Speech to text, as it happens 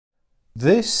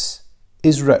This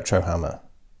is Retrohammer,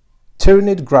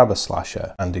 Tyranid Grabber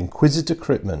Slasher and Inquisitor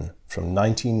Kryptman from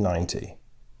 1990.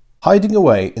 Hiding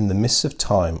away in the mists of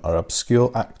time are obscure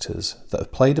actors that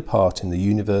have played a part in the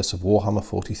universe of Warhammer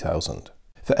 40,000.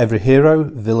 For every hero,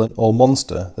 villain or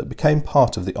monster that became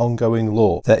part of the ongoing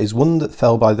lore, there is one that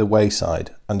fell by the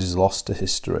wayside and is lost to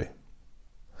history.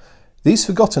 These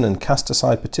forgotten and cast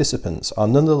aside participants are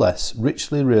nonetheless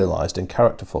richly realised and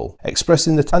characterful,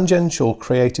 expressing the tangential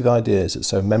creative ideas that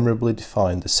so memorably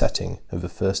defined the setting of the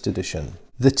first edition.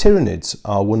 The Tyranids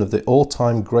are one of the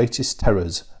all-time greatest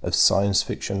terrors of science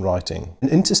fiction writing, an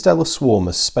interstellar swarm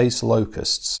of space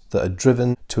locusts that are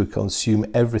driven to consume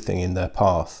everything in their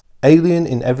path. Alien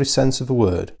in every sense of the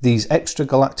word, these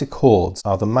extragalactic hordes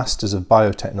are the masters of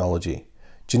biotechnology,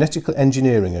 genetically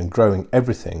engineering and growing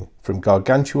everything from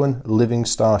gargantuan living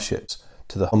starships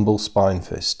to the humble spine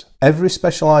fist. Every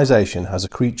specialisation has a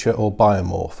creature or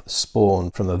biomorph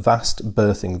spawned from the vast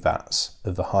birthing vats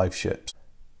of the hive ships.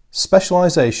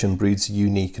 Specialisation breeds the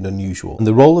unique and unusual, and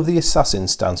the role of the assassin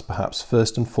stands perhaps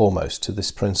first and foremost to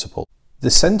this principle. The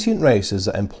sentient races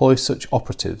that employ such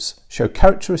operatives show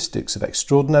characteristics of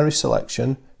extraordinary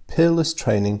selection, peerless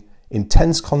training,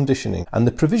 intense conditioning, and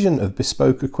the provision of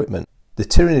bespoke equipment. The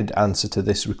Tyranid answer to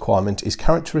this requirement is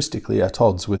characteristically at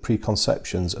odds with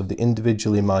preconceptions of the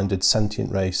individually minded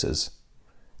sentient races.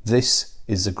 This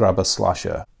is the Grabber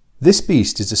Slasher. This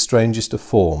beast is the strangest of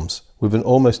forms, with an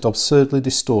almost absurdly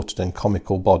distorted and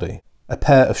comical body. A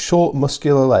pair of short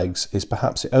muscular legs is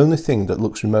perhaps the only thing that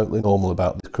looks remotely normal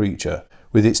about the creature,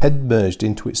 with its head merged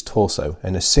into its torso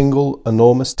and a single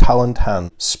enormous taloned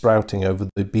hand sprouting over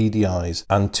the beady eyes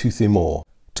and toothy maw.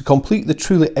 To complete the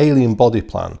truly alien body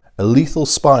plan, a lethal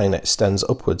spine extends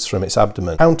upwards from its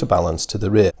abdomen, counterbalanced to the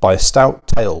rear by a stout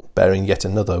tail bearing yet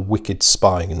another wicked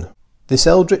spine. This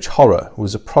eldritch horror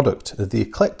was a product of the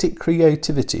eclectic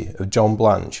creativity of John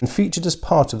Blanche and featured as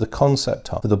part of the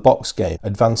concept art for the box game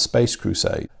Advanced Space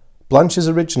Crusade. Blanche's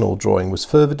original drawing was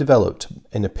further developed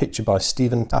in a picture by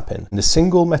Stephen Tappin, and a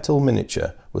single metal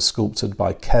miniature was sculpted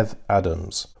by Kev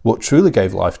Adams. What truly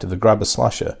gave life to the Grabber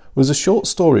Slasher was a short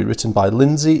story written by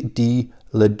Lindsay D.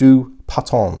 Ledoux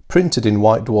Patton, printed in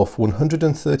White Dwarf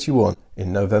 131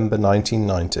 in November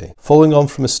 1990, following on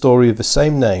from a story of the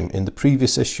same name in the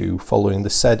previous issue following the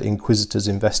said Inquisitor's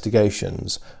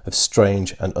investigations of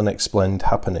strange and unexplained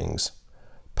happenings.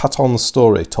 Patton's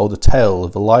story told a tale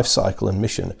of the life cycle and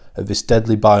mission of this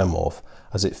deadly biomorph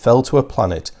as it fell to a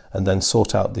planet and then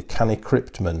sought out the canny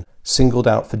Kryptman, singled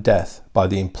out for death by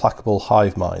the implacable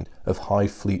hive mind of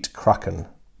Hive Fleet Kraken.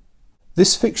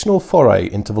 This fictional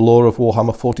foray into the lore of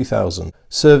Warhammer 40,000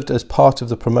 served as part of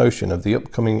the promotion of the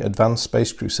upcoming Advanced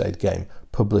Space Crusade game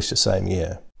published the same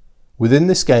year. Within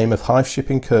this game of hive ship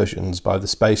incursions by the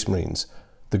Space Marines,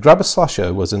 the Grabber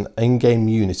Slasher was an in-game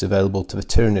unit available to the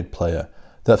Tyranid player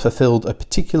that fulfilled a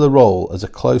particular role as a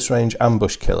close-range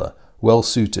ambush killer well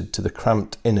suited to the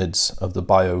cramped innards of the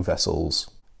bio-vessels.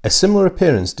 A similar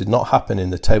appearance did not happen in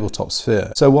the tabletop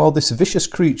sphere, so while this vicious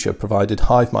creature provided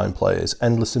hive mind players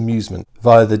endless amusement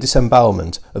via the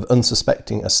disembowelment of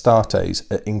unsuspecting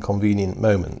Astartes at inconvenient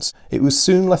moments, it was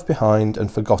soon left behind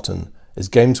and forgotten as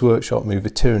Games Workshop moved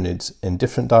the Tyranids in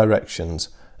different directions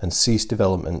and ceased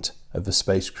development of the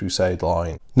Space Crusade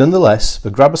line. Nonetheless,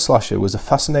 the Grabber Slasher was a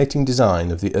fascinating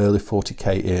design of the early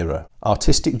 40k era.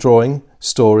 Artistic drawing,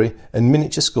 story and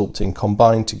miniature sculpting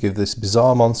combined to give this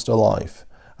bizarre monster life,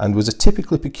 and was a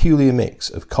typically peculiar mix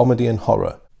of comedy and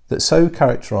horror that so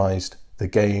characterised the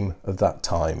game of that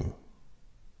time.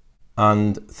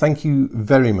 And thank you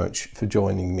very much for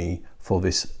joining me for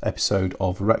this episode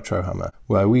of Retrohammer,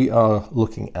 where we are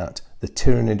looking at the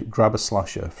Tyranid Grabber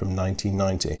Slasher from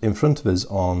 1990. In front of us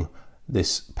on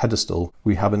this pedestal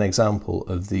we have an example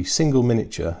of the single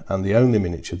miniature and the only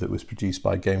miniature that was produced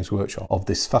by Games Workshop of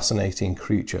this fascinating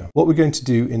creature. What we're going to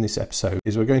do in this episode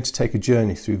is we're going to take a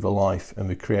journey through the life and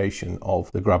the creation of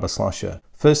the Grabber Slasher.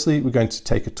 Firstly, we're going to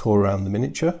take a tour around the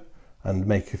miniature and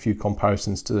make a few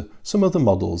comparisons to some other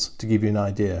models to give you an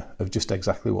idea of just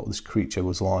exactly what this creature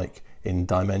was like in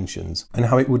dimensions and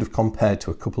how it would have compared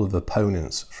to a couple of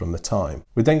opponents from the time.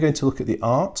 We're then going to look at the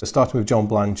art, so starting with John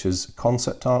Blanche's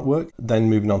concept artwork, then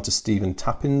moving on to Stephen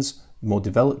Tappin's more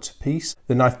developed piece.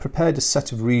 Then I've prepared a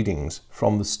set of readings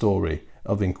from the story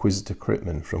of Inquisitor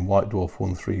Kryptman from White Dwarf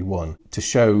 131 to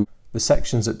show the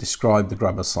sections that describe the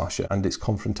Grabber Slasher and its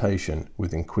confrontation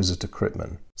with Inquisitor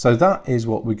Kryptman. So that is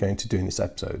what we're going to do in this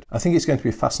episode. I think it's going to be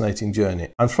a fascinating journey,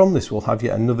 and from this we'll have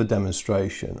yet another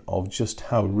demonstration of just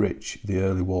how rich the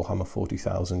early Warhammer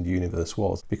 40,000 universe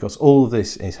was, because all of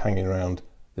this is hanging around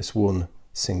this one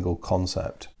single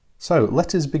concept. So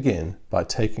let us begin by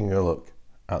taking a look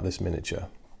at this miniature.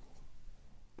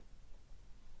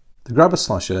 The grabber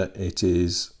slasher, it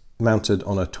is mounted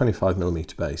on a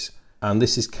 25mm base, and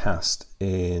this is cast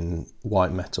in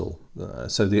white metal,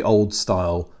 so the old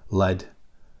style lead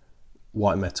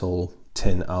white metal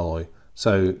tin alloy.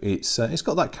 So it's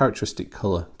got that characteristic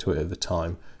colour to it over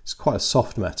time. It's quite a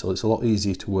soft metal, it's a lot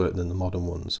easier to work than the modern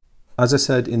ones. As I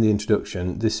said in the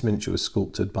introduction, this miniature was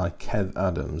sculpted by Kev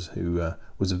Adams, who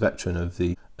was a veteran of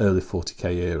the early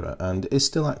 40k era and is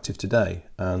still active today,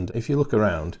 and if you look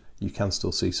around you can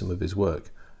still see some of his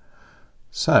work.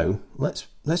 So let's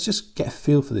just get a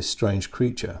feel for this strange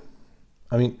creature.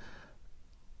 I mean,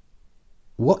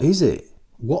 what is it?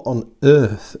 What on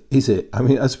earth is it? I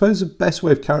mean, I suppose the best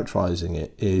way of characterizing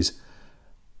it is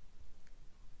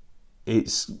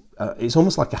it's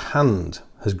almost like a hand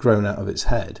has grown out of its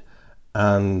head,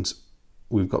 and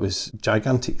we've got this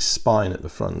gigantic spine at the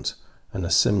front and a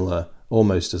similar,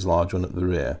 almost as large one at the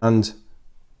rear, and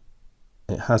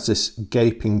it has this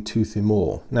gaping toothy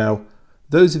maw. Now,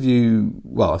 those of you,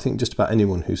 well, I think just about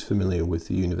anyone who's familiar with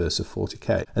the universe of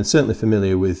 40k, and certainly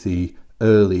familiar with the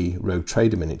early Rogue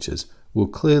Trader miniatures, will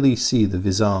clearly see the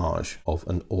visage of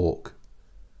an orc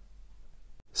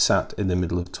sat in the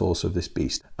middle of the torso of this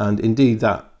beast, and indeed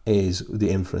that is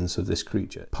the inference of this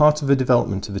creature. Part of the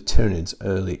development of the Tyranids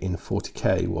early in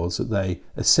 40k was that they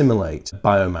assimilate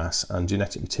biomass and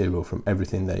genetic material from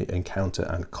everything they encounter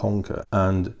and conquer,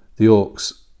 and the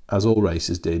orcs, as all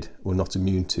races did, were not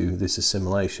immune to this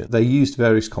assimilation. They used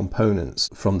various components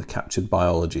from the captured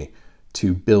biology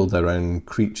to build their own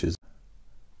creatures.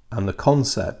 And the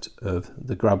concept of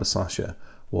the grabber slasher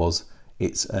was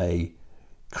it's a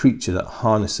creature that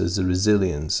harnesses the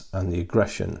resilience and the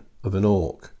aggression of an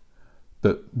orc,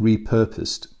 but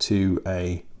repurposed to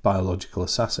a biological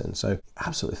assassin. So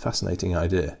absolutely fascinating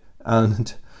idea.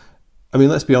 And I mean,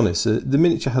 let's be honest, the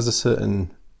miniature has a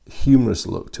certain humorous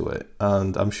look to it,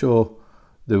 and I'm sure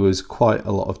there was quite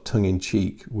a lot of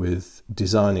tongue-in-cheek with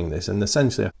designing this. And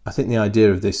essentially, I think the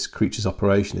idea of this creature's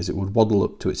operation is it would waddle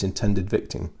up to its intended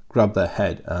victim, grab their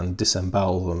head and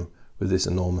disembowel them with this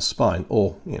enormous spine,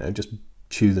 or, you know, just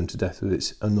chew them to death with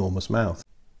its enormous mouth.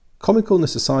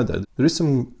 Comicalness aside though, there is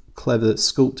some clever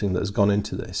sculpting that has gone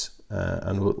into this,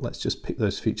 and let's just pick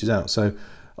those features out. So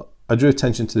I drew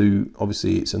attention to,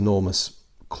 obviously, its enormous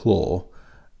claw,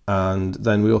 and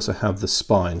then we also have the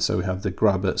spine, so we have the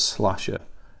grabber slasher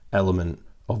element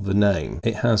of the name.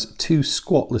 It has two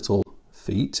squat little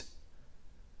feet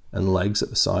and legs at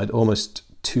the side, almost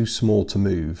too small to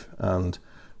move, and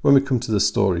when we come to the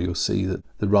story you'll see that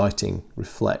the writing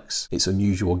reflects its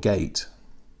unusual gait.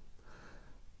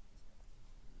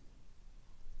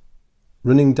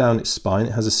 Running down its spine,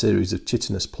 it has a series of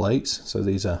chitinous plates, so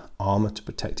these are armour to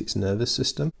protect its nervous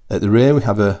system. At the rear we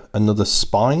have another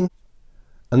spine,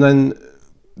 and then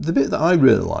the bit that I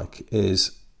really like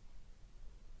is,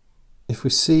 if we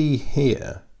see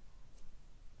here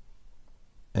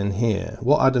and here,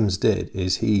 what Adams did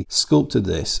is he sculpted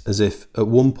this as if at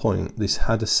one point this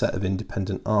had a set of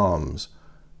independent arms,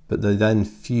 but they then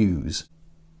fuse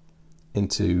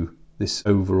into this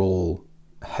overall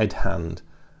head hand.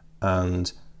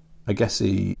 And I guess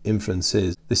the inference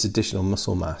is this additional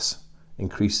muscle mass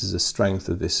increases the strength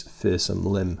of this fearsome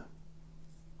limb.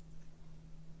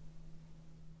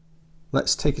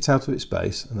 Let's take it out of its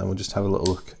base, and then we'll just have a little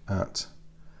look at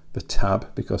the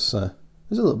tab, because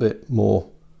there's a little bit more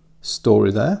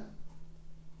story there.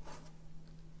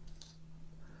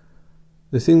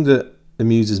 The thing that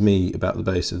amuses me about the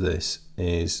base of this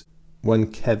is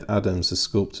when Kev Adams has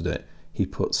sculpted it, he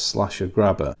put slasher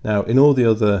grabber. Now, in all the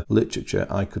other literature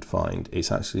I could find,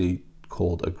 it's actually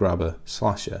called a grabber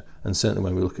slasher, and certainly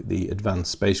when we look at the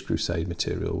Advanced Space Crusade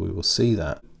material we will see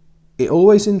that. It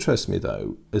always interests me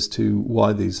though as to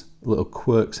why these little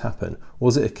quirks happen.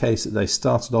 Was it a case that they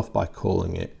started off by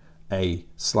calling it a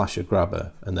slasher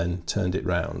grabber and then turned it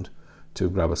round to a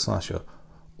grabber slasher,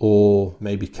 or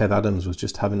maybe Kev Adams was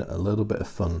just having a little bit of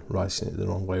fun writing it the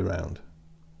wrong way round?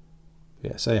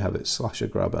 Yeah, so you have it, slasher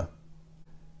grabber.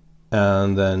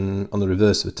 And then on the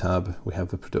reverse of the tab we have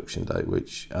the production date,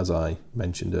 which, as I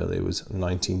mentioned earlier, was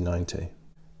 1990.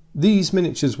 These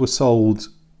miniatures were sold,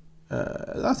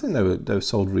 I think they were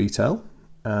sold retail.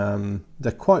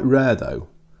 They're quite rare though.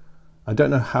 I don't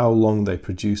know how long they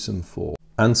produce them for,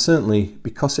 and certainly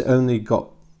because it only got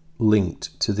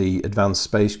linked to the Advanced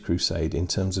Space Crusade in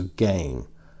terms of game,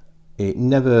 it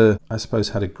never, I suppose,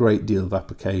 had a great deal of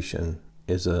application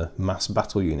as a mass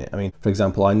battle unit. I mean, for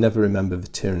example, I never remember the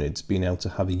Tyranids being able to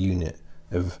have a unit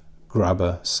of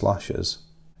grabber slashers.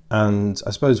 And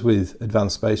I suppose with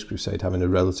Advanced Space Crusade having a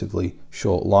relatively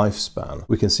short lifespan,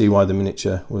 we can see why the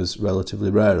miniature was relatively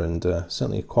rare, and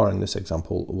certainly acquiring this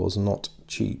example was not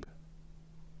cheap.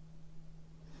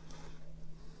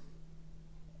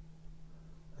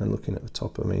 And looking at the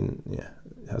top, I mean, yeah,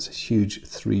 it has a huge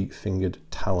 3-fingered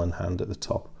talon hand at the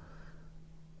top.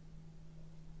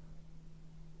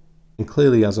 And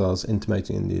clearly, as I was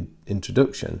intimating in the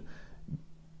introduction,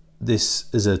 this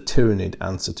is a Tyranid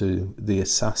answer to the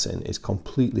assassin, is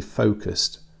completely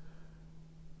focused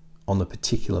on the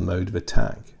particular mode of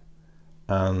attack.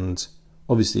 And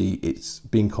obviously it's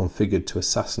been configured to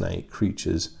assassinate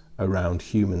creatures around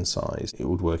human size. It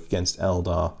would work against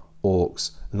Eldar,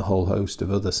 Orcs, and the whole host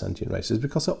of other sentient races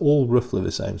because they're all roughly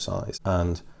the same size.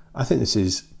 And I think this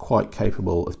is quite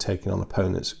capable of taking on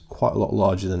opponents quite a lot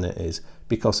larger than it is,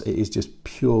 because it is just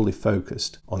purely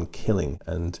focused on killing,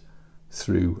 and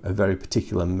through a very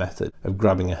particular method of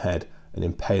grabbing a head and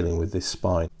impaling with this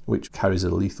spine, which carries a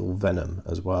lethal venom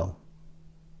as well.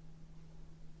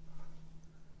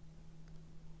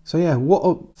 So yeah, what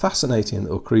a fascinating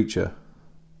little creature.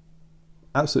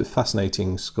 Absolutely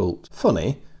fascinating sculpt.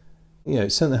 Funny, you know,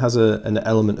 it certainly has an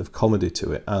element of comedy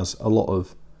to it, as a lot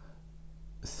of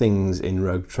things in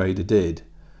Rogue Trader did.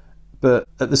 But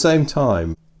at the same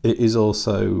time, it is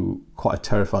also quite a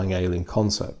terrifying alien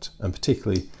concept, and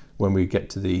particularly when we get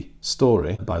to the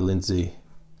story by Lindsay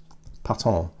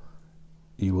Patton,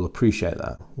 you will appreciate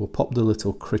that. We'll pop the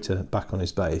little critter back on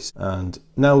his base, and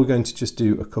now we're going to just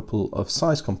do a couple of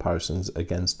size comparisons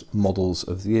against models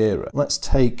of the era. Let's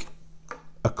take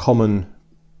a common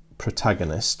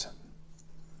protagonist,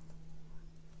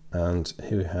 and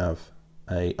here we have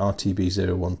a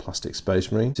RTB-01 plastic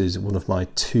Space Marine. This is one of my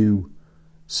 2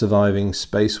 surviving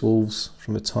Space Wolves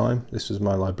from the time. This was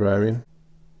my librarian.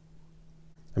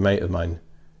 A mate of mine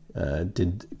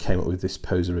came up with this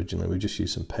pose originally. We just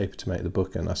used some paper to make the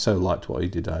book, and I so liked what he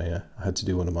did, I had to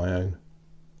do one of my own.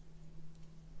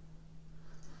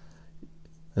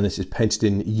 And this is painted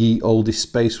in ye olde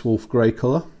Space Wolf grey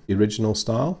colour, the original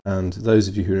style. And those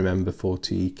of you who remember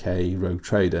 40k Rogue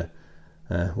Trader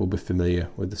will be familiar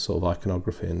with the sort of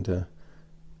iconography, and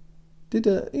did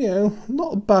a, you know,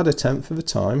 not a bad attempt for the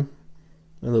time.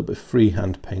 A little bit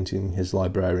freehand painting his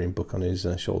librarian book on his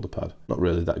shoulder pad. Not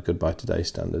really that good by today's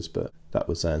standards, but that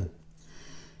was then.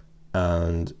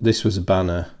 And this was a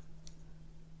banner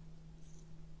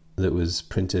that was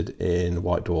printed in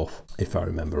White Dwarf, if I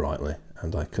remember rightly.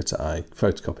 And I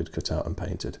photocopied, cut out and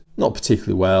painted. Not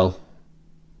particularly well,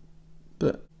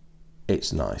 but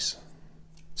it's nice.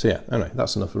 So yeah, anyway,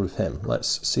 that's enough of him.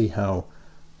 Let's see how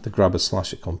the Grabber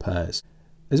Slasher compares.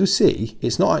 As we see,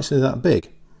 it's not actually that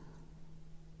big.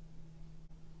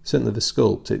 Certainly the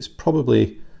sculpt, it's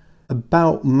probably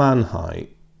about man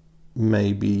height,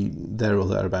 maybe there or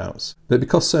thereabouts. But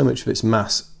because so much of its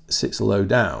mass sits low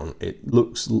down, it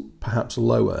looks perhaps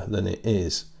lower than it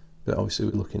is. But obviously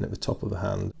we're looking at the top of the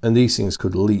hand. And these things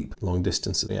could leap long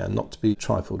distances, yeah, not to be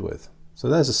trifled with. So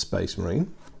there's a Space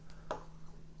Marine.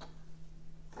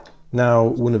 Now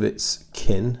one of its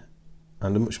kin,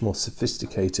 and a much more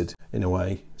sophisticated, in a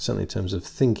way, certainly in terms of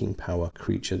thinking power,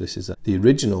 creature. This is the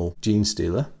original Gene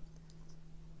Stealer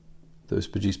that was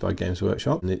produced by Games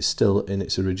Workshop, and it's still in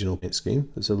its original paint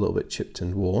scheme. It's a little bit chipped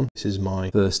and worn. This is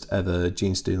my first ever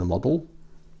Gene Stealer model.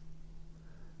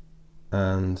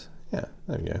 And yeah,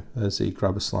 there we go. There's the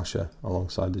Grabber Slasher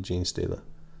alongside the Gene Stealer.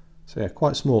 So yeah,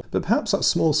 quite small. But perhaps that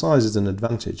small size is an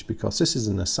advantage, because this is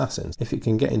an assassin. If it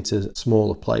can get into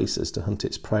smaller places to hunt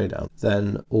its prey down,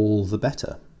 then all the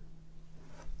better.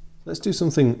 Let's do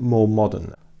something more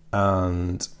modern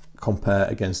and compare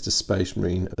against a Space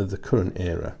Marine of the current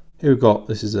era. Here we've got,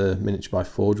 this is a miniature by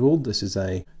Forgeworld. This is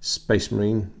a Space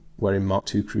Marine wearing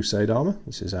Mark II Crusade armour.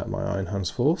 This is out of my Iron Hands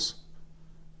Force.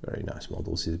 Very nice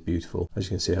model. This is beautiful. As you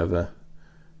can see, I have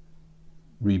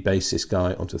rebase this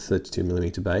guy onto a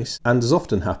 32mm base, and as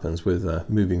often happens with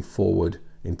moving forward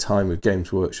in time with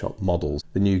Games Workshop models,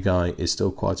 the new guy is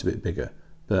still quite a bit bigger.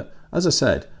 But as I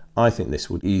said, I think this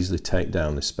would easily take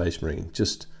down this Space Marine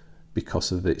just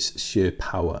because of its sheer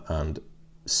power and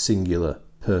singular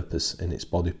purpose in its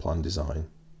body plan design.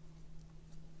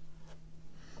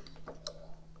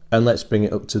 And let's bring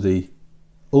it up to the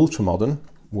ultra modern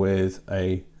with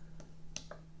a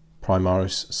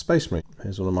Primaris Space Marine.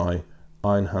 Here's one of my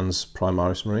Iron Hands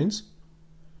Primaris Marines.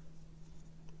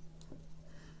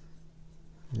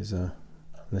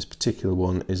 This particular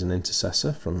one is an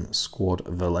Intercessor from Squad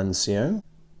Valencio.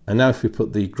 And now if we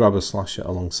put the Grabber Slasher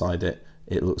alongside it,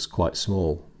 it looks quite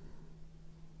small.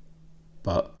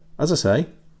 But as I say,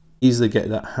 easily get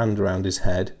that hand around his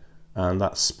head, and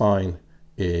that spine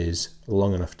is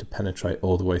long enough to penetrate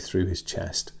all the way through his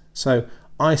chest. So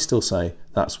I still say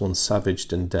that's one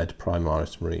savaged and dead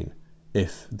Primaris Marine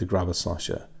if the Grabber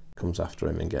Slasher comes after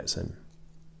him and gets him.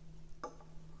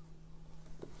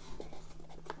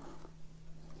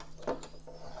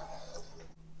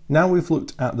 Now we've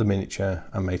looked at the miniature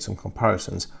and made some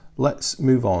comparisons, let's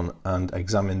move on and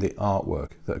examine the artwork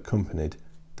that accompanied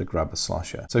the grabber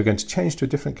slasher. So we're going to change to a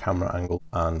different camera angle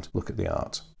and look at the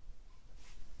art.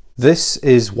 This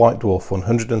is White Dwarf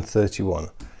 131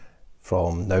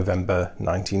 from November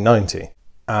 1990.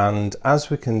 And as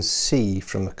we can see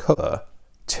from the cover,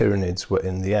 Tyranids were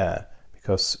in the air,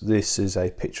 because this is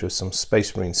a picture of some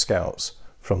Space Marine scouts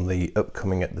from the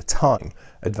upcoming, at the time,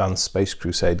 Advanced Space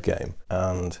Crusade game.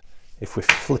 And if we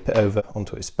flip it over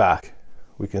onto its back,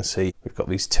 we can see we've got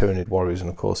these Tyranid warriors, and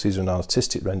of course these are an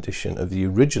artistic rendition of the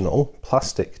original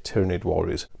plastic Tyranid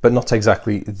warriors, but not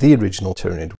exactly the original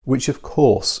Tyranid, which of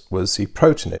course was the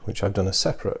Protonid, which I've done a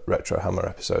separate Retrohammer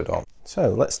episode on. So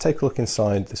let's take a look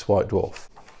inside this White Dwarf.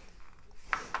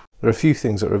 There are a few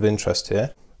things that are of interest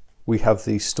here. We have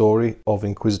the story of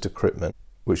Inquisitor Kryptman,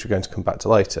 which we're going to come back to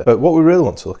later. But what we really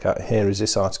want to look at here is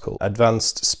this article,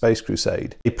 Advanced Space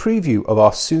Crusade, a preview of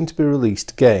our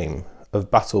soon-to-be-released game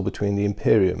of battle between the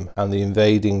Imperium and the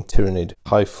invading Tyranid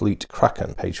Hive Fleet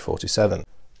Kraken, page 47.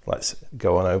 Let's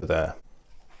go on over there.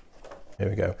 Here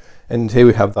we go. And here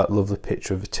we have that lovely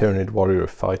picture of a Tyranid warrior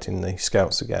fighting the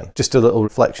scouts again. Just a little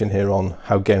reflection here on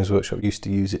how Games Workshop used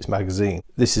to use its magazine.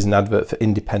 This is an advert for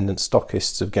independent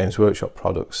stockists of Games Workshop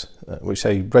products, which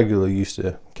they regularly used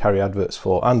to carry adverts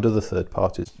for, and other third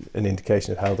parties, an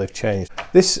indication of how they've changed.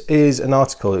 This is an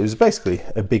article, it was basically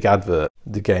a big advert,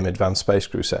 the game Advanced Space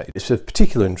Crusade. It's of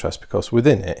particular interest because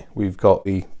within it we've got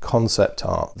the concept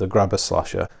art, the grabber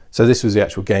slasher. So this was the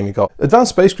actual game you got. Advanced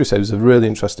Space Crusade was a really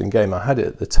interesting game. I had it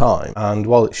at the time, and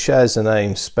while it shares the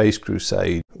name Space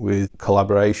Crusade with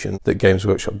collaboration that Games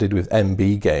Workshop did with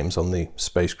MB Games on the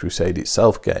Space Crusade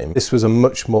itself game, this was a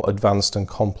much more advanced and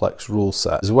complex rule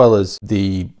set, as well as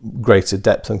the greater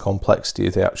depth and complexity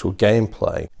of the actual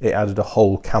gameplay. It added a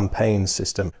whole campaign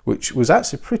system, which was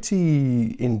actually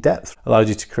pretty in-depth, allowed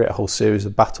you to create a whole series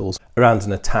of battles around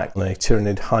an attack on a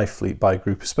Tyranid Hive fleet by a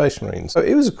group of Space Marines. So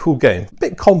it was a cool game, a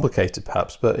bit complicated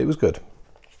perhaps, but it was good.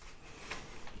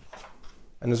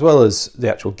 And as well as the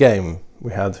actual game,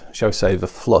 we had, shall we say, the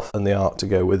fluff and the art to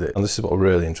go with it. And this is what we're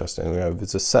really interested in.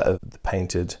 There's a set of the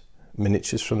painted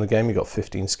miniatures from the game. You've got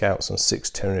 15 scouts and 6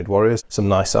 Tyranid warriors. Some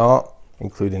nice art,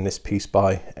 including this piece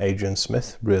by Adrian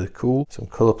Smith, really cool. Some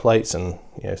colour plates and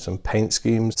some paint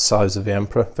schemes. Size of the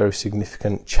Emperor, very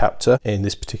significant chapter in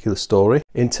this particular story.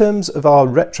 In terms of our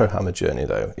Retrohammer journey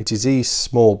though, it is these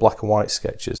small black and white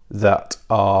sketches that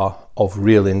are of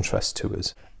real interest to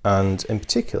us. And in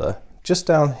particular, just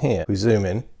down here, we zoom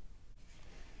in,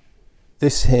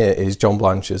 this here is John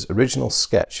Blanche's original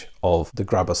sketch of the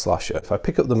grabber slasher. If I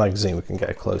pick up the magazine, we can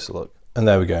get a closer look. And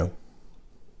there we go.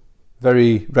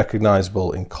 Very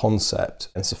recognisable in concept.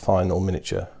 It's a final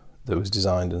miniature that was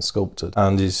designed and sculpted,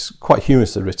 and is quite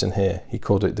humorously written here. He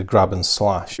called it the grab and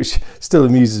slash, which still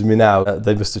amuses me now.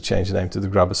 They must have changed the name to the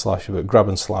grabber slasher, but grab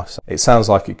and slash, it sounds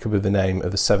like it could be the name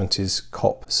of a 70s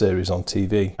cop series on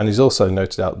TV. And he's also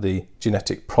noted out the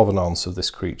genetic provenance of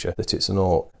this creature, that it's an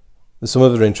orc. There's some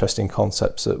other interesting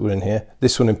concepts that were in here.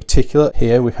 This one in particular,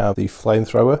 here we have the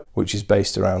flamethrower, which is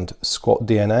based around squat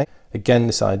DNA. Again,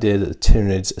 this idea that the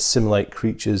Tyranids assimilate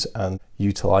creatures and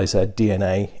utilise their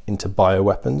DNA into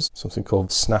bioweapons, something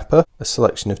called Snapper, a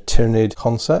selection of Tyranid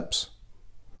concepts.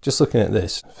 Just looking at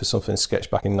this, for something sketched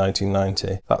back in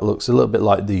 1990, that looks a little bit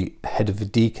like the head of a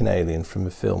deacon alien from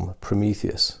the film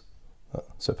Prometheus.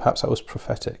 So perhaps that was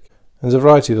prophetic. There's a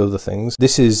variety of other things.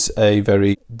 This is a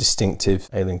very distinctive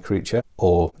alien creature,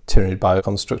 or Tyranid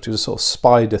bioconstruct. It was a sort of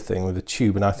spider thing with a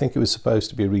tube, and I think it was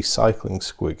supposed to be a recycling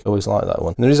squig. I always like that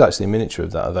one. And there is actually a miniature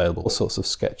of that available. All sorts of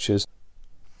sketches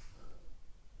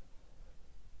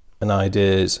and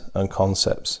ideas and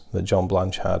concepts that John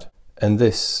Blanche had. And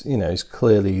this, is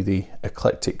clearly the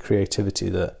eclectic creativity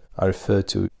that I referred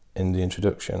to in the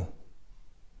introduction.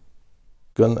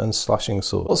 Gun and slashing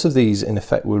sword. Lots of these in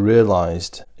effect were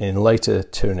realised in later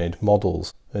Tyranid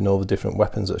models and all the different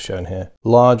weapons that are shown here.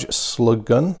 Large slug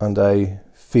gun and a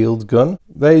field gun.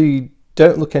 They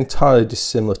don't look entirely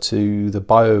dissimilar to the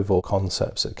biovore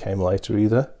concepts that came later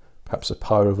either. Perhaps a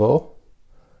pyrovore,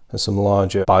 and some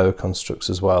larger bioconstructs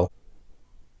as well.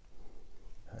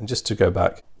 And just to go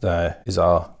back, there is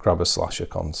our grabber slasher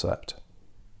concept.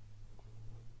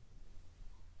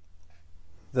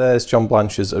 There's John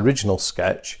Blanche's original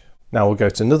sketch. Now we'll go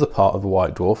to another part of the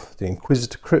White Dwarf, the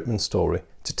Inquisitor Kryptman story,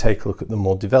 to take a look at the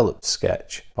more developed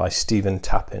sketch by Stephen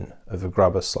Tappin of a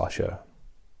grabber slasher.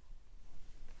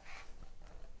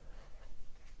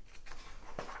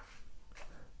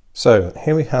 So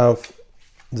here we have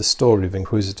the story of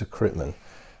Inquisitor Kryptman,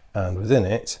 and within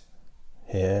it,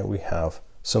 here we have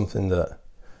something that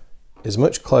is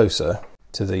much closer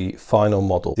to the final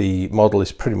model. The model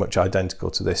is pretty much identical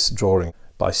to this drawing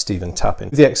by Stephen Tappin.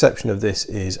 The exception of this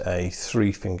is a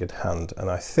 3-fingered hand, and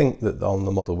I think that on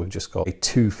the model we've just got a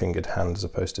 2-fingered hand as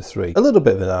opposed to 3. A little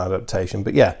bit of an adaptation,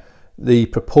 but yeah, the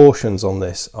proportions on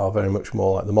this are very much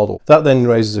more like the model. That then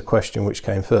raises a question: which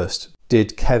came first?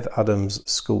 Did Kev Adams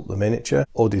sculpt the miniature,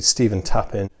 or did Stephen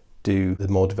Tappin do the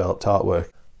more developed artwork?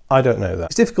 I don't know that.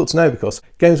 It's difficult to know because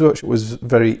Games Workshop was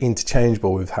very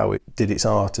interchangeable with how it did its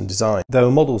art and design. There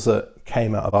were models that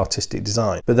came out of artistic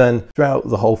design, but then throughout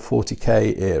the whole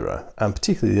 40k era, and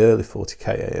particularly the early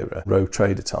 40k era, Rogue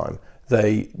Trader time,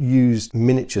 they used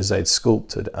miniatures they'd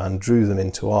sculpted and drew them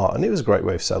into art, and it was a great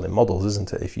way of selling models,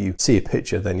 isn't it? If you see a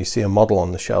picture, then you see a model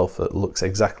on the shelf that looks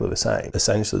exactly the same,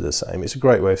 essentially the same. It's a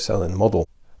great way of selling a model.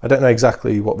 I don't know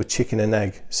exactly what the chicken and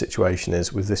egg situation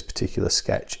is with this particular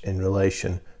sketch in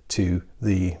relation to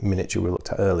the miniature we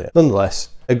looked at earlier. Nonetheless,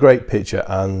 a great picture,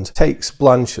 and takes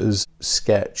Blanche's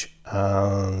sketch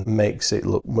and makes it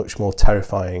look much more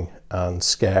terrifying and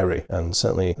scary, and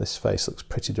certainly this face looks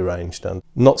pretty deranged and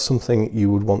not something you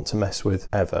would want to mess with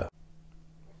ever.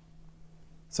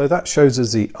 So that shows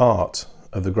us the art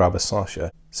of the grabber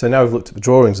slasher. So now we've looked at the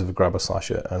drawings of the grabber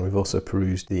slasher and we've also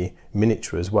perused the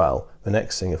miniature as well. The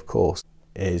next thing, of course,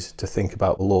 is to think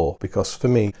about the lore, because for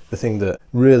me the thing that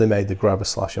really made the grabber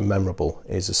slasher memorable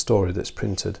is a story that's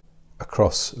printed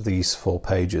across these 4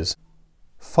 pages.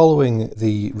 Following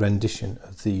the rendition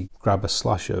of the grabber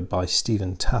slasher by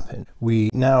Stephen Tappin, we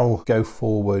now go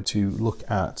forward to look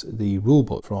at the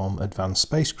rulebook from Advanced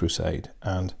Space Crusade,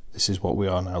 and this is what we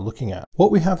are now looking at.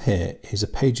 What we have here is a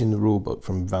page in the rulebook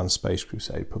from Advanced Space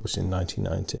Crusade, published in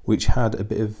 1990, which had a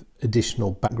bit of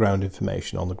additional background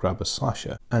information on the grabber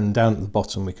slasher, and down at the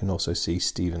bottom we can also see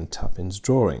Stephen Tappin's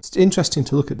drawing. It's interesting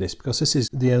to look at this because this is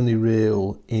the only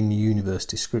real in-universe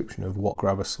description of what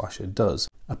grabber slasher does,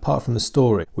 apart from the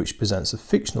story, which presents a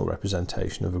fictional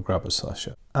representation of a grabber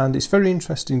slasher. And it's very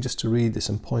interesting just to read this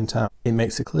and point out it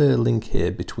makes a clear link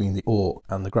here between the orc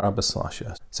and the grabber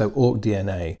slasher. So orc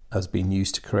DNA has been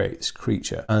used to create this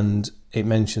creature, and it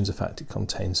mentions the fact it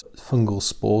contains fungal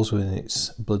spores within its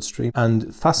bloodstream,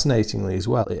 and fascinatingly as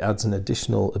well, it adds an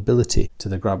additional ability to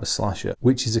the grabber slasher,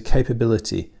 which is a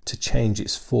capability to change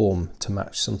its form to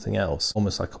match something else,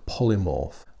 almost like a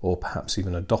polymorph or perhaps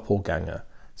even a doppelganger.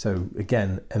 So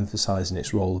again, emphasising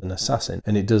its role as an assassin.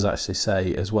 And it does actually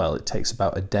say as well, it takes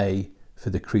about a day for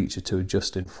the creature to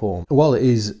adjust in form. While it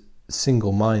is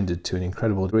single-minded to an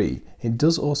incredible degree, it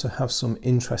does also have some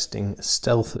interesting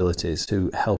stealth abilities to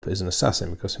help as an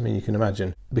assassin, because I mean, you can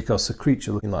imagine, because a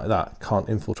creature looking like that can't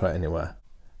infiltrate anywhere.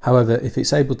 However, if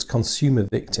it's able to consume a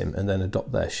victim and then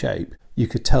adopt their shape, you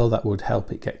could tell that would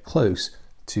help it get close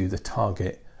to the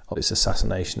target of its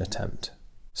assassination attempt.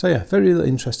 So yeah, very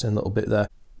interesting little bit there.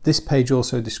 This page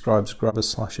also describes grabber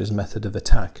slasher's method of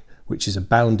attack, which is a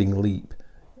bounding leap,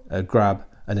 a grab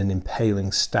and an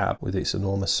impaling stab with its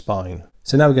enormous spine.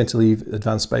 So now we're going to leave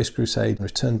Advanced Space Crusade and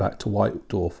return back to White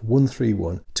Dwarf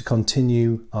 131 to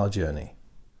continue our journey.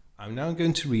 I'm now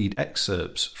going to read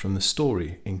excerpts from the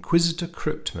story Inquisitor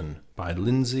Kryptman by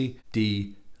Lindsay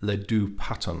D.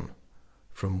 Ledoux-Patton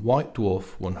from White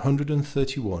Dwarf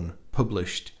 131,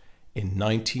 published in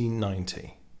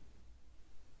 1990.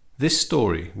 This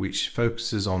story, which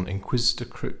focuses on Inquisitor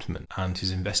Kryptman and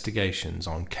his investigations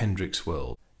on Kendrick's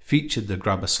world, featured the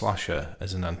grabber slasher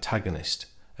as an antagonist,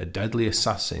 a deadly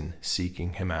assassin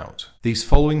seeking him out. These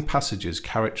following passages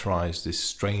characterised this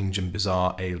strange and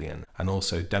bizarre alien and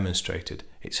also demonstrated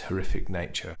its horrific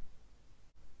nature.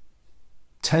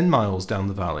 10 miles down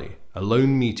the valley, a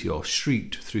lone meteor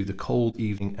shrieked through the cold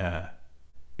evening air.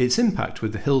 Its impact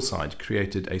with the hillside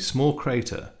created a small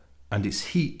crater, and its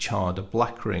heat charred a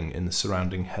black ring in the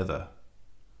surrounding heather.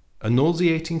 A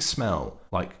nauseating smell,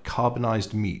 like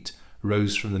carbonized meat,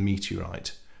 rose from the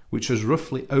meteorite, which was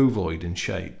roughly ovoid in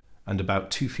shape and about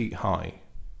 2 feet high.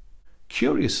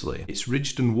 Curiously, its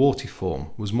ridged and warty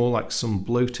form was more like some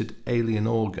bloated alien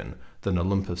organ than a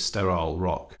lump of sterile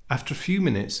rock. After a few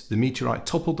minutes, the meteorite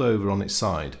toppled over on its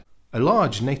side. A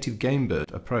large native game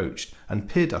bird approached and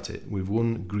peered at it with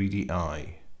one greedy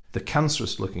eye. The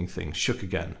cancerous-looking thing shook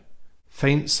again,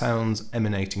 faint sounds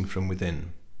emanating from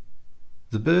within.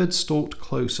 The bird stalked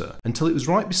closer until it was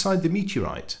right beside the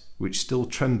meteorite, which still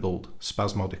trembled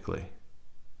spasmodically.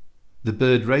 The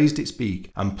bird raised its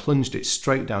beak and plunged it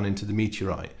straight down into the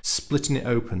meteorite, splitting it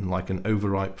open like an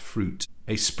overripe fruit.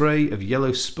 A spray of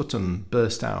yellow sputum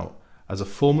burst out as a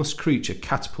formless creature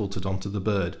catapulted onto the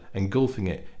bird, engulfing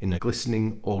it in a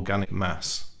glistening organic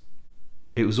mass.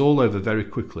 It was all over very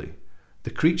quickly. The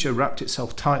creature wrapped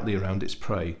itself tightly around its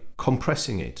prey,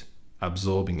 compressing it,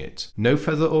 absorbing it. No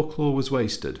feather or claw was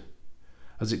wasted.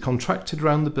 As it contracted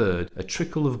round the bird, a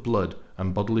trickle of blood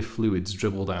and bodily fluids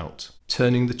dribbled out,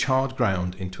 turning the charred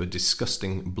ground into a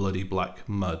disgusting bloody black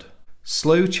mud.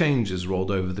 Slow changes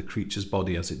rolled over the creature's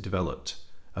body as it developed.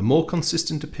 A more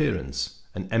consistent appearance,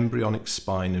 an embryonic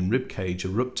spine and ribcage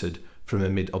erupted from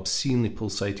amid obscenely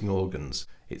pulsating organs,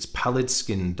 its pallid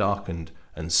skin darkened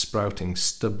and sprouting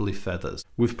stubbly feathers.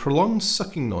 With prolonged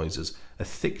sucking noises, a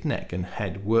thick neck and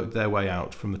head worked their way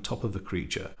out from the top of the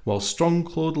creature, while strong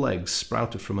clawed legs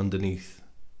sprouted from underneath.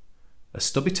 A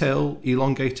stubby tail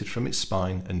elongated from its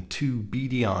spine, and two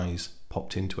beady eyes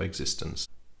popped into existence.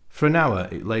 For an hour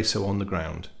it lay so on the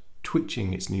ground,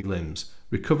 twitching its new limbs,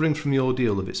 recovering from the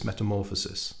ordeal of its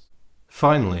metamorphosis.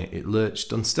 Finally it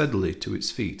lurched unsteadily to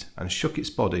its feet and shook its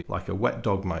body like a wet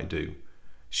dog might do,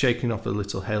 shaking off a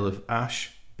little hail of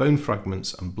ash, bone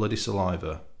fragments and bloody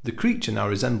saliva. The creature now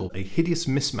resembled a hideous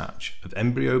mismatch of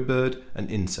embryo bird and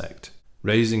insect.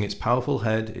 Raising its powerful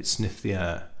head, it sniffed the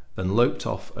air, then loped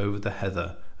off over the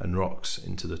heather and rocks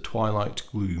into the twilight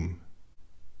gloom.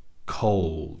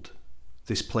 Cold.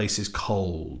 This place is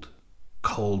cold.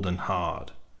 Cold and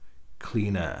hard.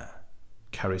 Clean air.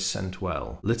 Carries scent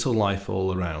well. Little life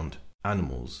all around.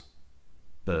 Animals.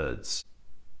 Birds.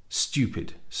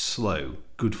 Stupid. Slow.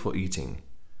 Good for eating.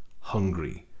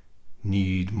 Hungry.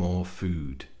 Need more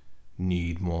food.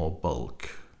 Need more bulk.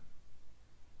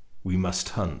 We must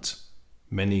hunt.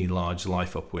 Many large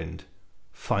life upwind.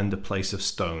 Find the place of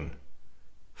stone.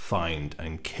 Find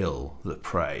and kill the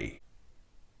prey.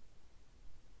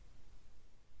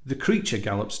 The creature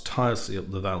galloped tirelessly up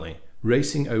the valley,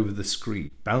 racing over the scree,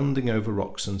 bounding over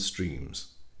rocks and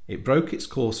streams. It broke its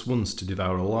course once to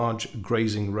devour a large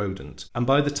grazing rodent, and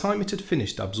by the time it had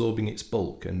finished absorbing its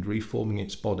bulk and reforming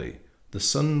its body, the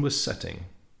sun was setting.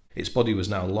 Its body was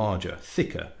now larger,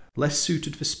 thicker, less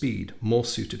suited for speed, more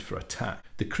suited for attack.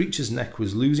 The creature's neck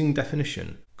was losing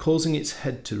definition, causing its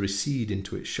head to recede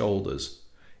into its shoulders,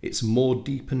 its maw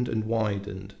deepened and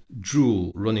widened,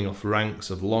 drool running off ranks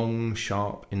of long,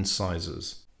 sharp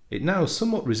incisors. It now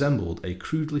somewhat resembled a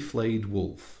crudely flayed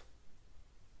wolf.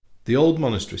 The old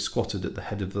monastery squatted at the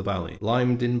head of the valley,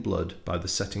 limed in blood by the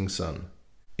setting sun.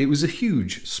 It was a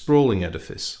huge, sprawling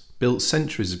edifice, built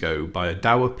centuries ago by a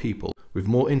dour people with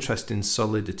more interest in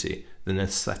solidity than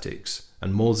aesthetics,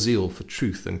 and more zeal for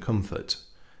truth and comfort.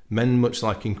 Men much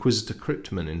like Inquisitor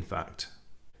Kryptman, in fact.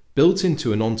 Built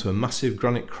into and onto a massive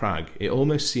granite crag, it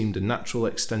almost seemed a natural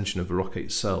extension of the rock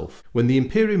itself. When the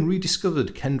Imperium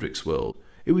rediscovered Kendrick's world,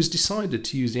 it was decided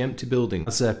to use the empty building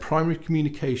as their primary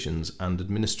communications and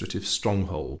administrative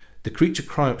stronghold. The creature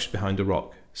crouched behind a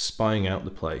rock, spying out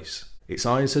the place. Its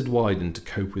eyes had widened to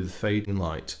cope with the fading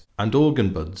light, and organ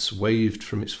buds waved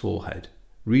from its forehead,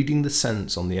 reading the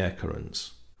scents on the air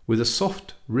currents. With a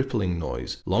soft, rippling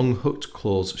noise, long hooked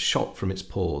claws shot from its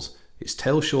paws. Its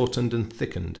tail shortened and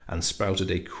thickened and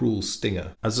sprouted a cruel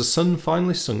stinger. As the sun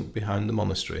finally sunk behind the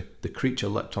monastery, the creature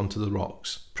leapt onto the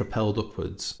rocks, propelled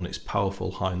upwards on its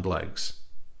powerful hind legs.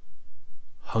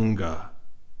 Hunger,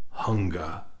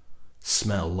 hunger,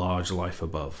 smell large life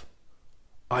above.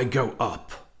 I go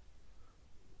up.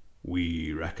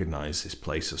 We recognize this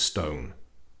place of stone.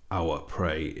 Our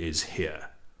prey is here.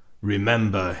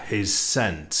 Remember his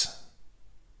scent.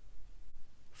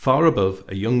 Far above,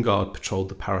 a young guard patrolled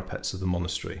the parapets of the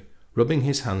monastery, rubbing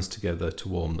his hands together to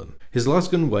warm them. His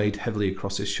lasgun weighed heavily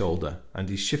across his shoulder, and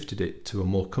he shifted it to a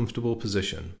more comfortable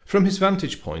position. From his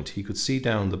vantage point, he could see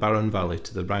down the barren valley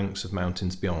to the ranks of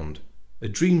mountains beyond, a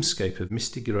dreamscape of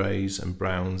misty greys and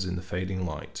browns in the fading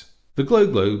light. The glow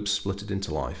globes spluttered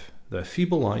into life, their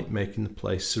feeble light making the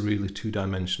place surreally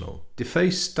two-dimensional.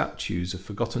 Defaced statues of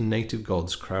forgotten native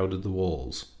gods crowded the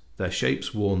walls, their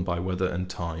shapes worn by weather and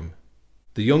time.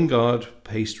 The young guard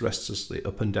paced restlessly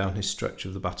up and down his stretch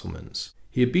of the battlements.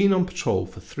 He had been on patrol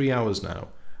for 3 hours now,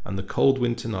 and the cold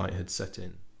winter night had set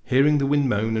in. Hearing the wind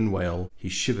moan and wail, he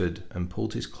shivered and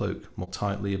pulled his cloak more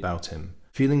tightly about him,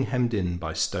 feeling hemmed in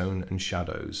by stone and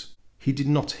shadows. He did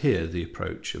not hear the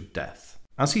approach of death.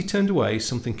 As he turned away,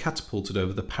 something catapulted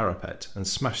over the parapet and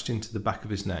smashed into the back of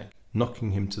his neck,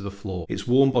 knocking him to the floor. Its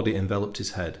warm body enveloped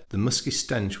his head. The musky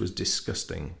stench was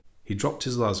disgusting. He dropped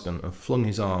his lasgun and flung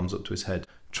his arms up to his head,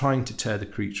 trying to tear the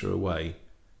creature away.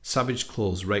 Savage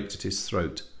claws raked at his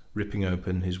throat, ripping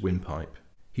open his windpipe.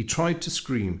 He tried to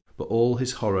scream, but all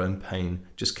his horror and pain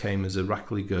just came as a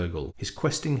rattly gurgle. His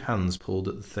questing hands pulled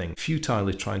at the thing,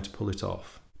 futilely trying to pull it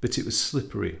off. But it was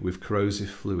slippery with corrosive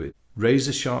fluid.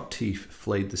 Razor-sharp teeth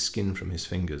flayed the skin from his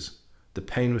fingers. The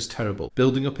pain was terrible,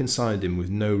 building up inside him with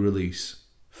no release.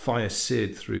 Fire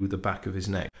seared through the back of his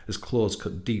neck as claws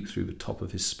cut deep through the top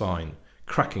of his spine,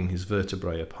 cracking his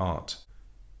vertebrae apart.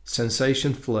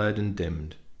 Sensation flared and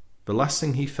dimmed. The last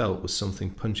thing he felt was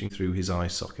something punching through his eye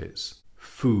sockets.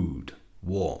 Food,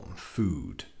 warm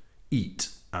food. Eat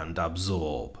and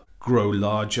absorb. Grow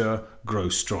larger, grow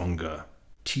stronger.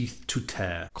 Teeth to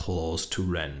tear, claws to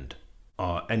rend.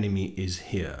 Our enemy is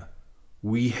here.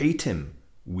 We hate him.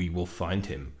 We will find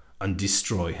him and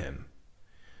destroy him.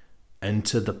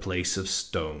 Enter the place of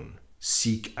stone.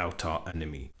 Seek out our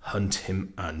enemy. Hunt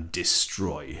him and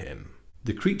destroy him.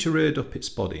 The creature reared up its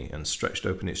body and stretched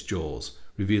open its jaws,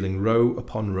 revealing row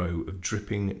upon row of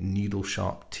dripping,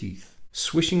 needle-sharp teeth.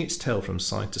 Swishing its tail from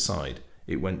side to side,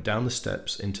 it went down the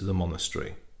steps into the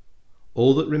monastery.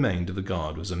 All that remained of the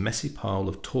guard was a messy pile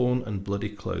of torn and bloody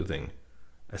clothing,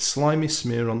 a slimy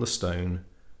smear on the stone,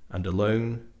 and a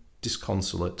lone,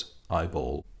 disconsolate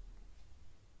eyeball.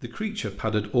 The creature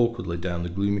padded awkwardly down the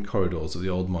gloomy corridors of the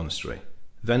old monastery,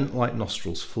 vent-like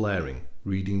nostrils flaring,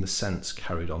 reading the scents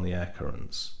carried on the air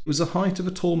currents. It was the height of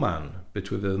a tall man, but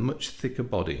with a much thicker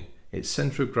body, its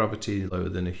centre of gravity lower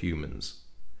than a human's.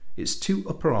 Its two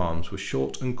upper arms were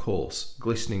short and coarse,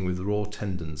 glistening with raw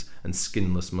tendons and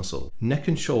skinless muscle. Neck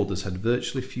and shoulders had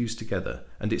virtually fused together,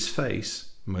 and its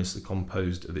face, mostly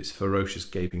composed of its ferocious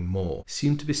gaping maw,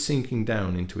 seemed to be sinking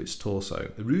down into its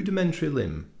torso. A rudimentary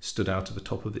limb stood out of the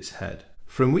top of its head,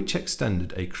 from which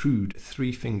extended a crude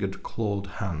three-fingered clawed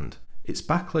hand. Its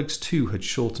back legs too had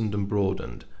shortened and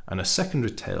broadened, and a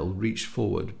secondary tail reached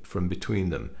forward from between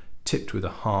them, tipped with a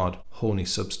hard, horny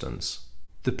substance.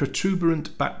 The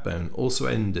protuberant backbone also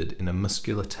ended in a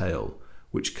muscular tail,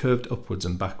 which curved upwards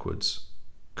and backwards.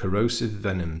 Corrosive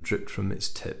venom dripped from its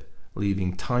tip,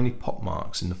 leaving tiny pot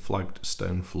marks in the flagged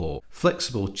stone floor.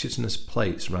 Flexible chitinous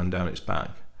plates ran down its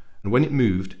back, and when it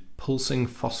moved, pulsing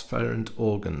phosphorescent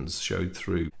organs showed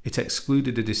through. It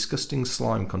excluded a disgusting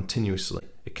slime continuously,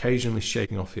 occasionally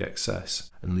shaking off the excess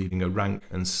and leaving a rank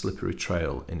and slippery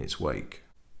trail in its wake.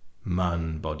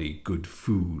 Man body good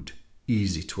food,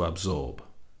 easy to absorb.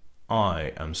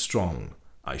 I am strong,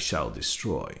 I shall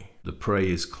destroy. The prey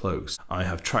is close, I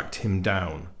have tracked him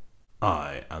down.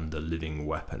 I am the living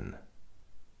weapon.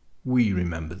 We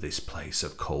remember this place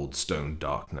of cold stone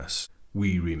darkness.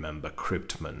 We remember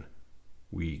Kryptman.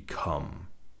 We come.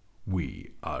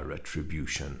 We are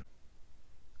retribution.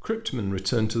 Kryptman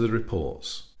returned to the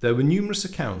reports. There were numerous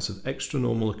accounts of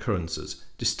extra-normal occurrences,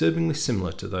 disturbingly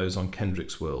similar to those on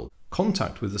Kendrick's world.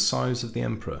 Contact with the sires of the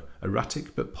Emperor,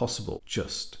 erratic but possible,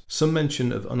 just. Some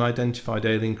mention of unidentified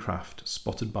alien craft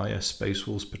spotted by a Space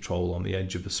Wolves patrol on the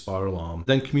edge of the spiral arm.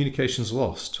 Then communications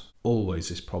lost. Always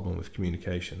this problem with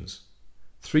communications.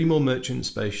 3 more merchant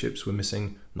spaceships were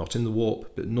missing, not in the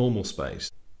warp, but normal space.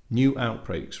 New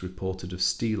outbreaks reported of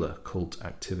Steeler cult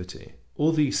activity.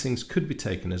 All these things could be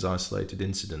taken as isolated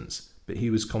incidents, but he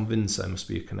was convinced there must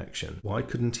be a connection. Why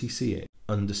couldn't he see it?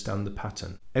 Understand the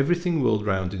pattern? Everything whirled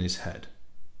round in his head.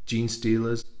 Gene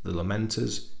stealers, the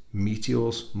lamenters,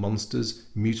 meteors, monsters,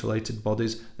 mutilated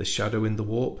bodies, the shadow in the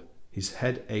warp. His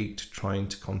head ached trying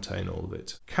to contain all of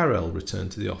it. Karel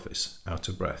returned to the office, out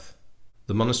of breath.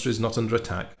 The monastery is not under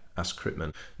attack? Asked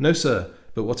Kryptman. No, sir,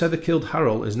 but whatever killed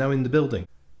Harol is now in the building.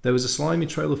 There was a slimy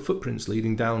trail of footprints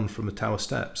leading down from the tower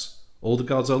steps. All the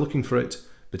guards are looking for it,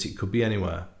 but it could be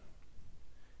anywhere.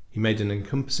 He made an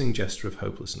encompassing gesture of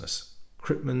hopelessness.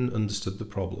 Kryptman understood the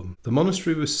problem. The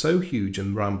monastery was so huge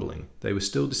and rambling, they were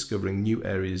still discovering new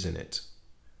areas in it.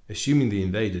 Assuming the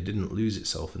invader didn't lose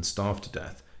itself and starve to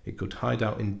death, it could hide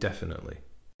out indefinitely.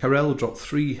 Karel dropped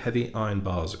 3 heavy iron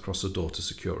bars across the door to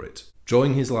secure it.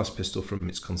 Drawing his las pistol from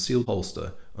its concealed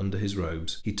holster under his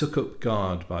robes, he took up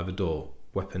guard by the door,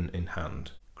 weapon in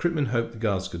hand. Kryptman hoped the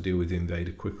guards could deal with the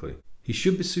invader quickly. He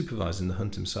should be supervising the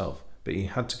hunt himself, but he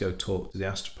had to go talk to the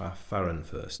astropath Farron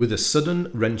first. With a sudden,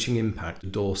 wrenching impact, the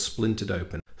door splintered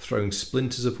open, throwing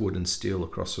splinters of wood and steel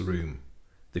across the room.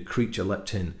 The creature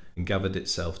leapt in and gathered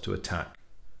itself to attack.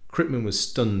 Kryptman was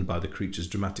stunned by the creature's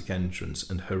dramatic entrance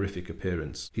and horrific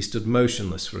appearance. He stood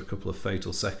motionless for a couple of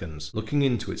fatal seconds. Looking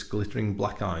into its glittering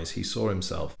black eyes, he saw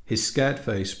himself, his scared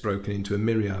face broken into a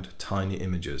myriad tiny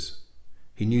images.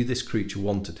 He knew this creature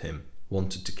wanted him,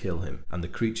 wanted to kill him, and the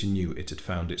creature knew it had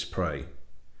found its prey.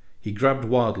 He grabbed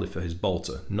wildly for his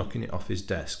bolter, knocking it off his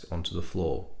desk onto the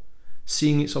floor.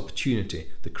 Seeing its opportunity,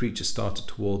 the creature started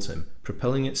towards him,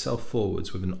 propelling itself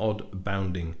forwards with an odd,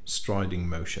 bounding, striding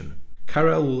motion.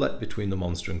 Karel leapt between the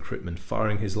monster and Kryptman,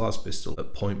 firing his las pistol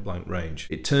at point-blank range.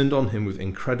 It turned on him with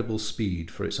incredible speed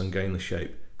for its ungainly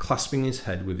shape, clasping his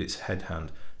head with its head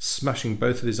hand, smashing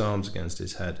both of his arms against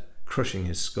his head, crushing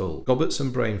his skull. Gobbets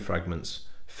and brain fragments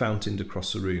fountained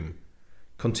across the room.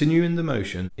 Continuing the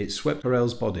motion, it swept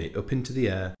Karel's body up into the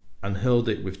air and hurled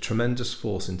it with tremendous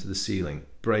force into the ceiling,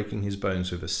 breaking his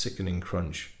bones with a sickening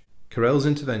crunch. Karel's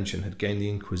intervention had gained the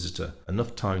Inquisitor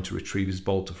enough time to retrieve his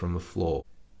bolter from the floor.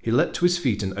 He leapt to his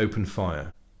feet and opened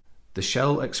fire. The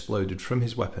shell exploded from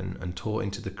his weapon and tore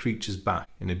into the creature's back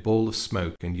in a ball of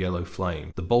smoke and yellow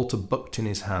flame. The bolter bucked in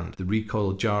his hand, the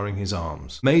recoil jarring his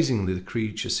arms. Amazingly, the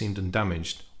creature seemed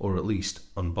undamaged, or at least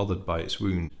unbothered by its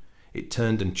wound. It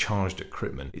turned and charged at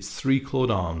Kryptman, its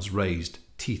three-clawed arms raised,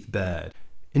 teeth bared.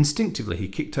 Instinctively, he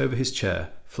kicked over his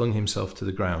chair, flung himself to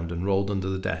the ground, and rolled under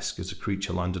the desk as the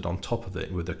creature landed on top of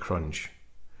it with a crunch.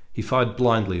 He fired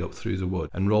blindly up through the wood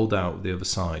and rolled out the other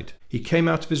side. He came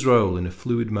out of his roll in a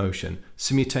fluid motion,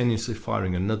 simultaneously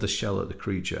firing another shell at the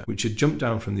creature, which had jumped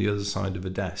down from the other side of a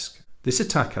desk. This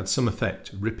attack had some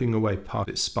effect, ripping away part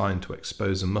of its spine to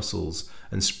expose the muscles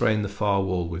and spraying the far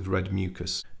wall with red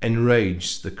mucus.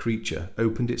 Enraged, the creature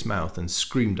opened its mouth and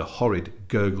screamed a horrid,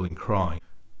 gurgling cry,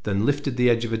 then lifted the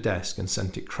edge of a desk and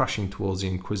sent it crashing towards the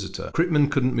Inquisitor. Kryptman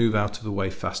couldn't move out of the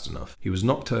way fast enough. He was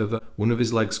knocked over, one of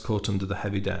his legs caught under the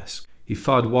heavy desk. He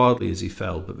fired wildly as he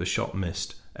fell, but the shot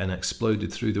missed and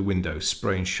exploded through the window,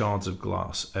 spraying shards of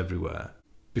glass everywhere.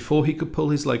 Before he could pull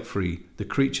his leg free, the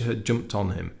creature had jumped on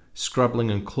him,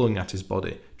 scrabbling and clawing at his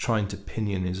body, trying to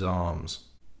pinion his arms.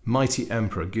 "Mighty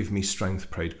Emperor, give me strength,"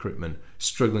 prayed Kryptman,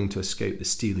 struggling to escape the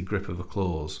steely grip of the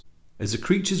claws. As the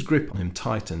creature's grip on him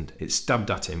tightened, it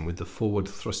stabbed at him with the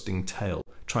forward-thrusting tail,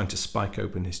 trying to spike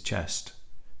open his chest.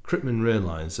 Kryptman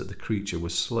realised that the creature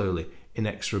was slowly,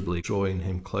 inexorably drawing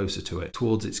him closer to it,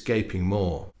 towards its gaping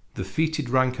maw. The fetid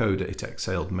rank odour it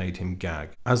exhaled made him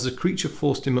gag. As the creature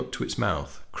forced him up to its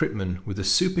mouth, Kryptman, with a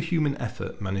superhuman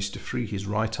effort, managed to free his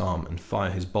right arm and fire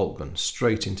his bolt gun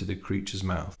straight into the creature's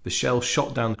mouth. The shell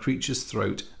shot down the creature's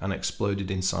throat and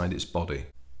exploded inside its body.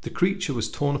 The creature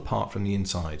was torn apart from the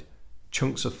inside.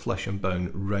 Chunks of flesh and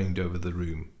bone rained over the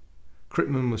room.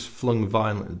 Kryptman was flung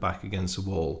violently back against the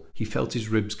wall. He felt his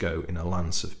ribs go in a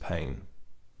lance of pain.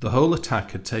 The whole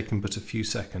attack had taken but a few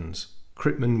seconds.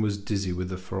 Kryptman was dizzy with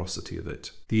the ferocity of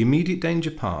it. The immediate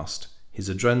danger passed, his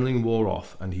adrenaline wore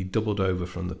off, and he doubled over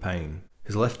from the pain.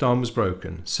 His left arm was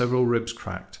broken, several ribs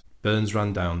cracked, burns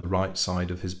ran down the right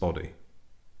side of his body.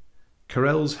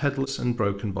 Karel's headless and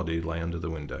broken body lay under the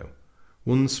window.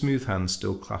 One smooth hand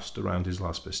still clasped around his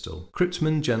las pistol.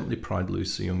 Kryptman gently pried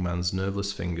loose the young man's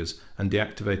nerveless fingers and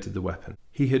deactivated the weapon.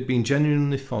 He had been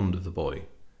genuinely fond of the boy.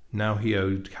 Now he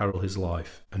owed Karel his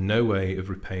life, and no way of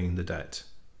repaying the debt.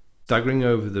 Staggering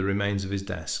over the remains of his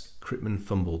desk, Kryptman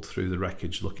fumbled through the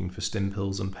wreckage looking for stim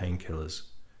pills and painkillers.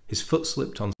 His foot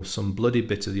slipped on some bloody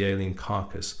bit of the alien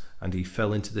carcass, and he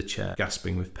fell into the chair,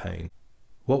 gasping with pain.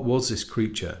 What was this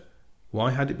creature?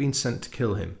 Why had it been sent to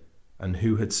kill him? And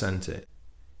who had sent it?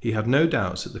 He had no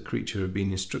doubts that the creature had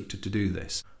been instructed to do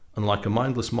this. Unlike a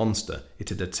mindless monster, it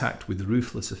had attacked with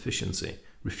ruthless efficiency,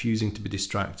 refusing to be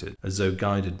distracted, as though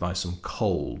guided by some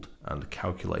cold and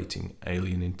calculating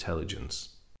alien intelligence.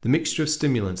 The mixture of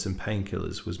stimulants and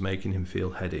painkillers was making him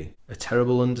feel heady. A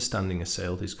terrible understanding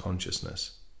assailed his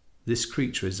consciousness. This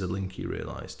creature is a link, he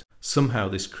realised. Somehow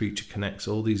this creature connects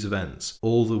all these events,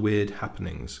 all the weird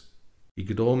happenings. He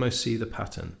could almost see the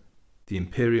pattern. The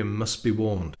Imperium must be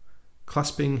warned.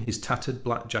 Clasping his tattered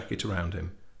black jacket around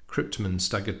him, Kryptman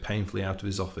staggered painfully out of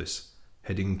his office,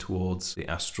 heading towards the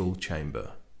astral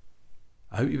chamber.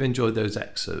 I hope you've enjoyed those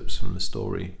excerpts from the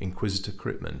story Inquisitor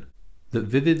Kryptman that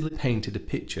vividly painted a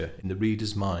picture in the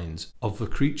reader's minds of the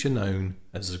creature known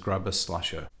as the Grabber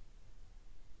Slasher.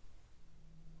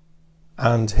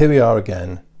 And here we are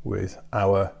again with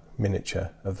our miniature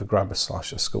of the Grabber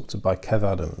Slasher sculpted by Kev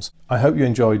Adams. I hope you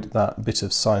enjoyed that bit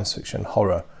of science fiction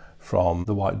horror from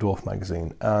the White Dwarf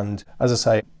magazine, and as I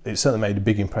say, it certainly made a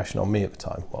big impression on me at the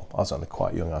time. Well, I was only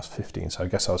quite young, I was 15, so I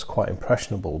guess I was quite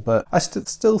impressionable, but I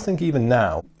still think even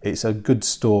now it's a good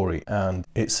story, and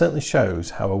it certainly shows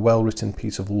how a well-written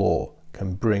piece of lore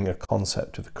can bring a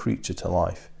concept of a creature to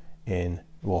life in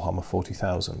Warhammer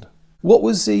 40,000. What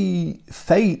was the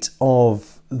fate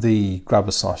of the Grabber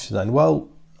Slasher then? Well,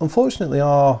 unfortunately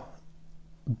our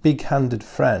big-handed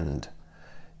friend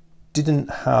didn't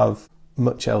have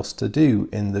much else to do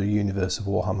in the universe of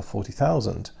Warhammer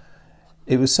 40,000.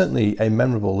 It was certainly a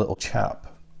memorable little chap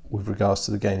with regards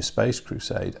to the game Space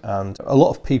Crusade, and a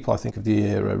lot of people I think of the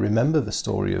era remember the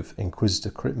story of Inquisitor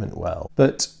Kryptman well,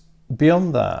 but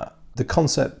beyond that the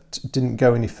concept didn't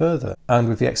go any further, and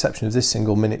with the exception of this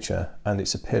single miniature and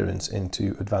its appearance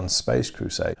into Advanced Space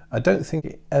Crusade, I don't think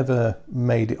it ever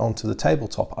made it onto the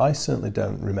tabletop. I certainly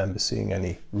don't remember seeing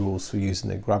any rules for using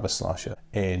the Grabber Slasher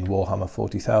in Warhammer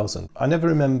 40,000. I never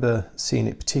remember seeing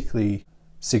it particularly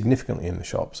significantly in the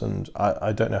shops, and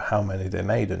I don't know how many they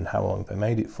made and how long they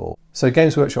made it for. So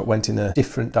Games Workshop went in a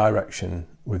different direction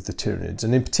with the Tyranids,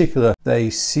 and in particular they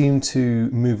seem to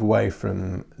move away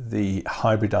from the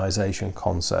hybridization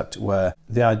concept, where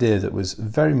the idea that was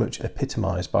very much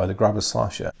epitomized by the grabber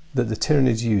slasher, that the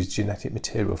Tyranids used genetic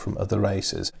material from other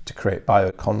races to create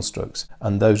bioconstructs,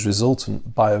 and those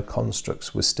resultant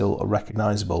bioconstructs were still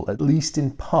recognizable, at least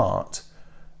in part,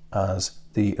 as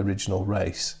the original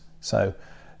race. So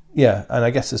yeah, and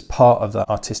I guess as part of that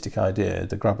artistic idea,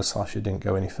 the grabber slasher didn't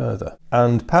go any further.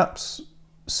 And perhaps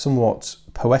somewhat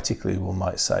poetically, one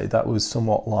might say, that was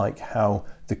somewhat like how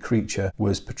the creature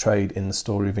was portrayed in the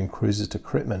story of Inquisitor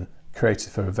Kryptman,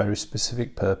 created for a very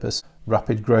specific purpose,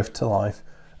 rapid growth to life,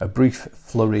 a brief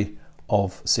flurry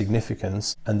of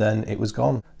significance, and then it was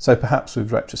gone. So perhaps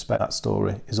with retrospect, that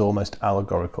story is almost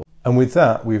allegorical. And with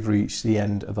that, we've reached the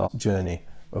end of our journey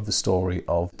of the story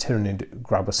of Tyranid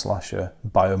grabber slasher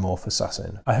biomorph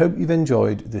assassin. I hope you've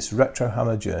enjoyed this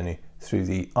Retrohammer journey through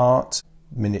the art,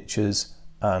 miniatures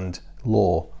and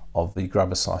lore of the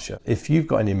grabber slasher. If you've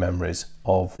got any memories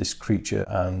of this creature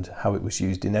and how it was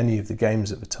used in any of the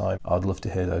games at the time, I'd love to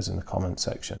hear those in the comment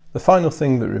section. The final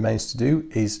thing that remains to do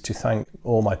is to thank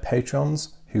all my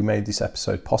Patrons who made this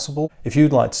episode possible. If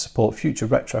you'd like to support future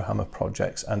Retrohammer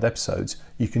projects and episodes,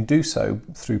 you can do so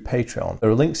through Patreon. There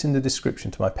are links in the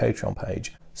description to my Patreon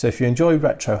page. So if you enjoy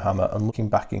Retrohammer and looking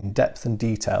back in depth and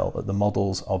detail at the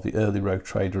models of the early Rogue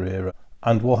Trader era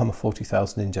and Warhammer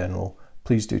 40,000 in general,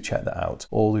 please do check that out.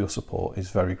 All your support is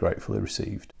very gratefully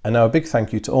received. And now a big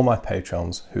thank you to all my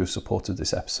Patrons who have supported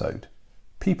this episode.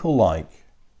 People like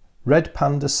Red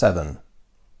Panda 7,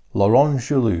 Laurent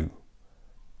Gelou,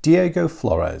 Diego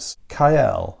Flores,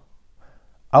 Kael,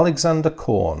 Alexander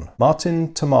Korn,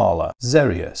 Martin Tamala,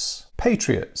 Zerius,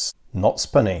 Patriots, Not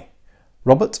Spunny,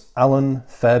 Robert Allen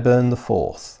Fairburn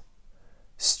IV,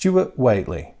 Stuart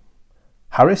Waitley,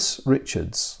 Harris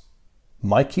Richards,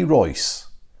 Mikey Royce,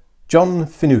 John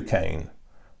Finucane,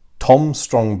 Tom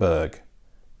Strongberg,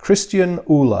 Christian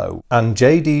Ulo and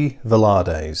JD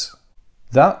Velades.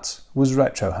 That was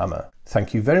Retrohammer.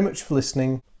 Thank you very much for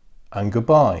listening, and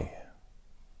goodbye.